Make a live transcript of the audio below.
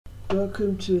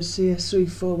Welcome to a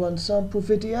CS341 sample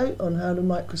video on how the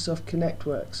Microsoft Kinect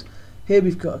works. Here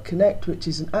we've got a Kinect, which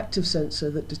is an active sensor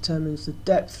that determines the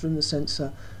depth from the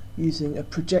sensor using a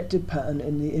projected pattern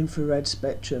in the infrared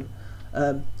spectrum.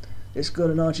 It's got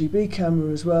an RGB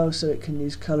camera as well, so it can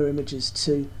use colour images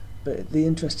too, but the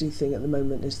interesting thing at the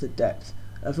moment is the depth.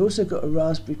 I've also got a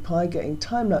Raspberry Pi getting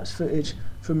time-lapse footage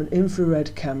from an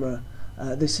infrared camera.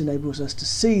 This enables us to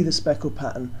see the speckle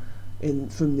pattern.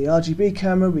 From the RGB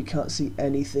camera we can't see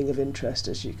anything of interest,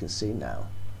 as you can see now.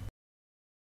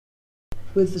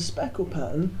 With the speckle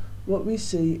pattern, what we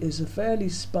see is a fairly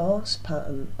sparse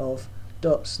pattern of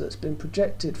dots that's been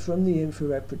projected from the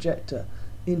infrared projector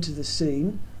into the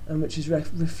scene, and which is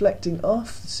reflecting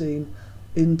off the scene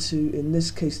into, in this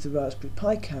case, the Raspberry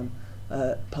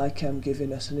Pi cam,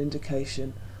 giving us an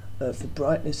indication of the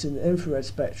brightness in the infrared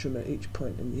spectrum at each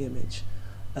point in the image.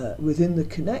 Within the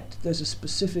Kinect there's a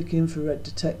specific infrared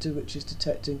detector which is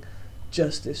detecting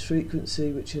just this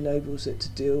frequency, which enables it to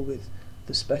deal with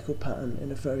the speckle pattern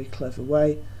in a very clever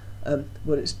way.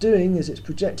 What it's doing is it's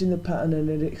projecting the pattern, and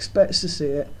it expects to see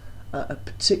it at a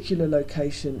particular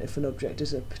location if an object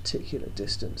is a particular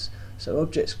distance. So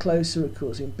objects closer are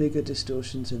causing bigger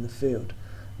distortions in the field.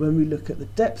 When we look at the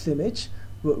depth image,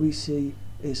 what we see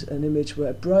is an image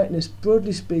where brightness,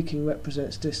 broadly speaking,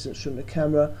 represents distance from the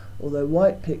camera, although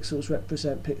white pixels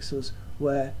represent pixels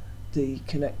where the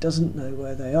Kinect doesn't know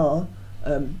where they are.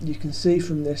 You can see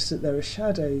from this that there are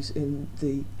shadows in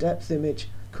the depth image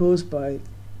caused by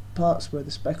parts where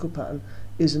the speckle pattern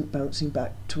isn't bouncing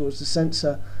back towards the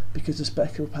sensor, because the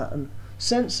speckle pattern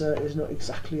sensor is not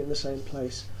exactly in the same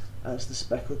place as the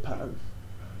speckle pattern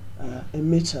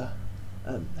emitter.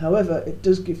 However, it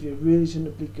does give you a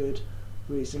reasonably good,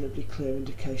 reasonably clear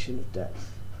indication of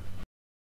depth.